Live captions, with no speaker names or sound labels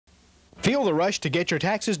Feel the rush to get your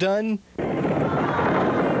taxes done?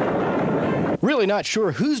 Really not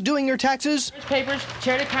sure who's doing your taxes? Papers,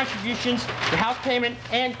 charity contributions, your house payment,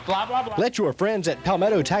 and blah, blah, blah. Let your friends at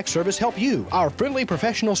Palmetto Tax Service help you. Our friendly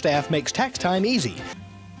professional staff makes tax time easy.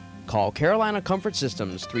 Call Carolina Comfort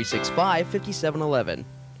Systems 365-5711.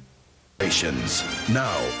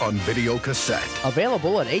 Now on video cassette.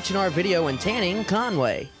 Available at H&R Video and Tanning,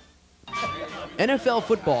 Conway. NFL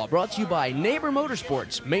football brought to you by Neighbor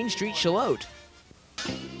Motorsports, Main Street, Charlotte.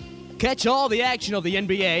 Catch all the action of the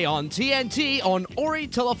NBA on TNT on Ori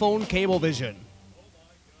Telephone Cablevision.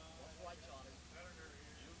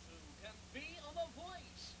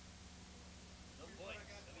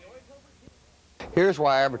 Here's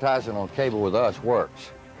why advertising on cable with us works.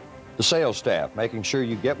 The sales staff, making sure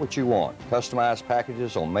you get what you want. Customized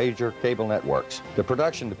packages on major cable networks. The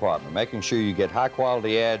production department, making sure you get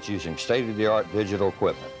high-quality ads using state-of-the-art digital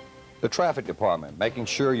equipment. The traffic department, making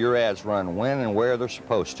sure your ads run when and where they're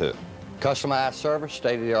supposed to. Customized service,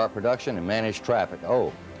 state-of-the-art production, and managed traffic.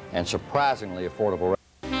 Oh, and surprisingly affordable.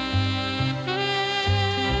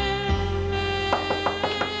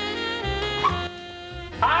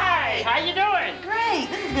 Hi, how you doing? Great,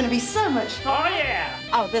 this is going to be so much fun. Oh, yeah.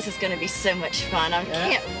 Oh, this is going to be so much fun. I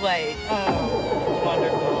can't wait. Oh,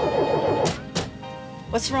 wonderful.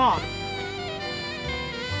 What's wrong?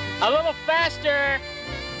 A little faster.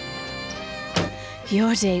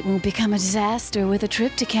 Your date won't become a disaster with a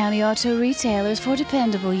trip to County Auto Retailers for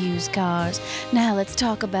dependable used cars. Now let's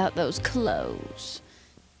talk about those clothes.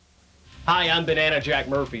 Hi, I'm Banana Jack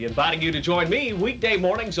Murphy, inviting you to join me weekday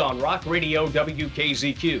mornings on Rock Radio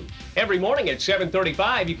WKZQ. Every morning at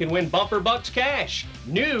 7:35, you can win bumper bucks cash,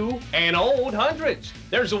 new and old hundreds.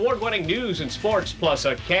 There's award-winning news and sports, plus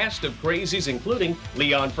a cast of crazies including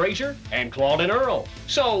Leon Frazier and Claude and Earl.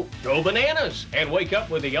 So go bananas and wake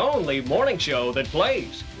up with the only morning show that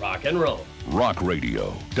plays rock and roll. Rock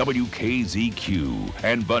Radio, WKZQ,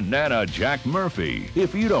 and Banana Jack Murphy.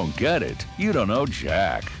 If you don't get it, you don't know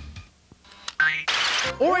Jack.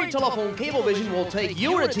 Ori Telephone Cablevision will take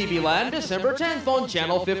you to TV Land December 10th on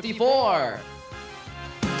Channel 54.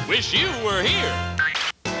 Wish you were here.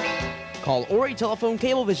 Call Ori Telephone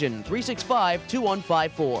Cablevision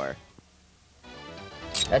 365-2154.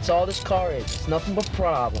 That's all this car is. It's nothing but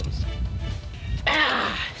problems.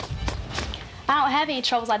 I don't have any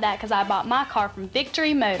troubles like that because I bought my car from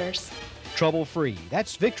Victory Motors. Trouble-free.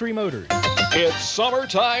 That's Victory Motors. It's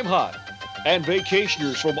summertime hot, and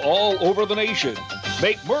vacationers from all over the nation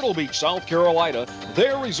make Myrtle Beach, South Carolina,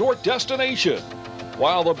 their resort destination.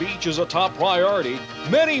 While the beach is a top priority,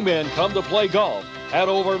 many men come to play golf at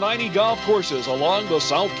over 90 golf courses along the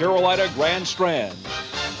South Carolina Grand Strand.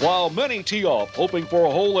 While many tee off hoping for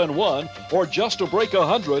a hole-in-one or just to break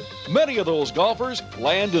 100, many of those golfers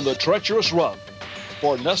land in the treacherous rough.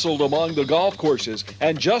 For nestled among the golf courses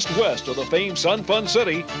and just west of the famed Sun Fun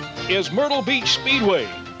City is Myrtle Beach Speedway.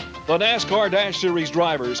 The NASCAR Dash Series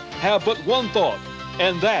drivers have but one thought,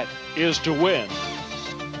 and that is to win.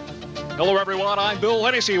 Hello, everyone. I'm Bill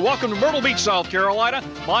Hennessy. Welcome to Myrtle Beach, South Carolina,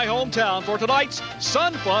 my hometown, for tonight's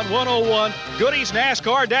Sun Fun 101 Goodies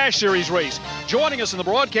NASCAR Dash Series race. Joining us in the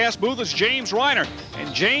broadcast booth is James Reiner.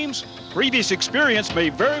 And James, previous experience may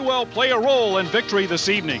very well play a role in victory this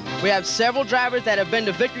evening. We have several drivers that have been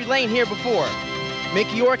to victory lane here before.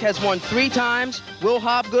 Mickey York has won 3 times, Will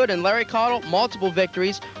Hobgood and Larry Cottle, multiple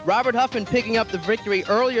victories. Robert Huffman picking up the victory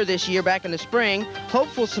earlier this year back in the spring.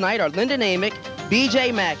 Hopefuls tonight are Lyndon Amick,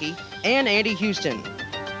 B.J. Mackey, and Andy Houston.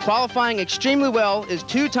 Qualifying extremely well is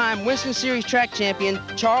 2-time Winston Series track champion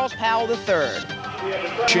Charles Powell III.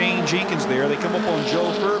 Shane Jenkins there. They come up on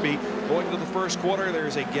Joe Furby. Going into the first quarter,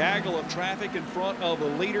 there's a gaggle of traffic in front of the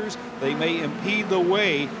leaders. They may impede the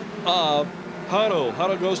way of Hutto.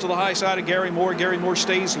 Hutto goes to the high side of Gary Moore. Gary Moore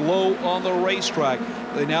stays low on the racetrack.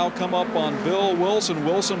 They now come up on Bill Wilson.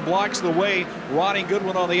 Wilson blocks the way. Ronnie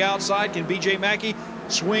Goodwin on the outside. Can B.J. Mackey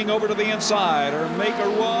swing over to the inside or make a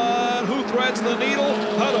run? Who threads the needle?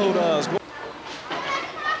 Hutto does.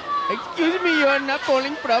 Excuse me, you are not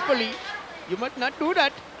polling properly. You must not do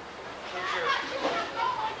that.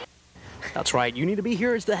 That's right. You need to be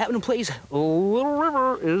here. It's the happening place. Little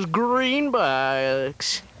River is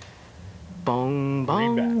greenbacks. Bong,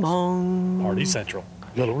 bong, bong. Party Central,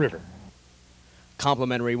 Little River.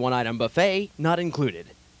 Complimentary one-item buffet not included.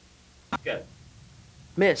 Good.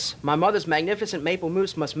 Miss, my mother's magnificent maple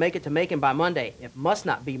mousse must make it to Macon by Monday. It must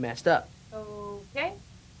not be messed up. Okay.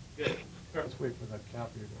 Good. Let's wait for that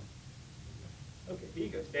copier to... Okay, here you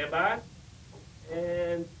go. Stand by.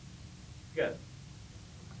 And good.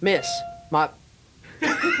 Miss, my...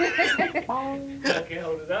 Okay,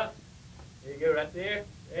 hold it up. There you go, right there.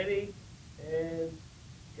 Ready? And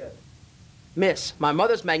good. Miss, my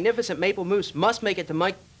mother's magnificent maple mousse must make it to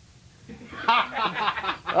Mike.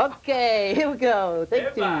 Okay, here we go.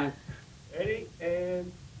 Take two. Ready,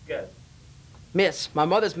 and go. Miss, my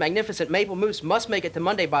mother's magnificent maple mousse must make it to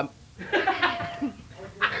Monday by...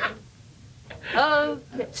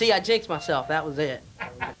 Okay. See, I jinxed myself. That was it.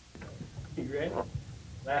 You ready?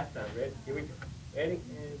 Last time, ready? Here we go. Ready,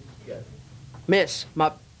 and go. Miss,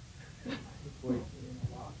 my...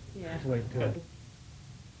 Yeah. Wait, go.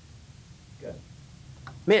 Go.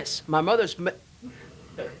 Miss, my mother's... Here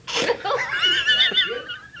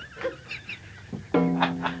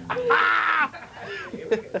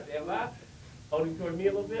we go. Stand by. Holding toward me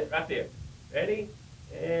a little bit. Right there. Ready,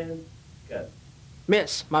 and go.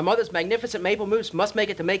 Miss, my mother's magnificent maple mousse must make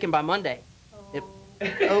it to Macon by Monday.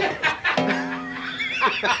 Oh.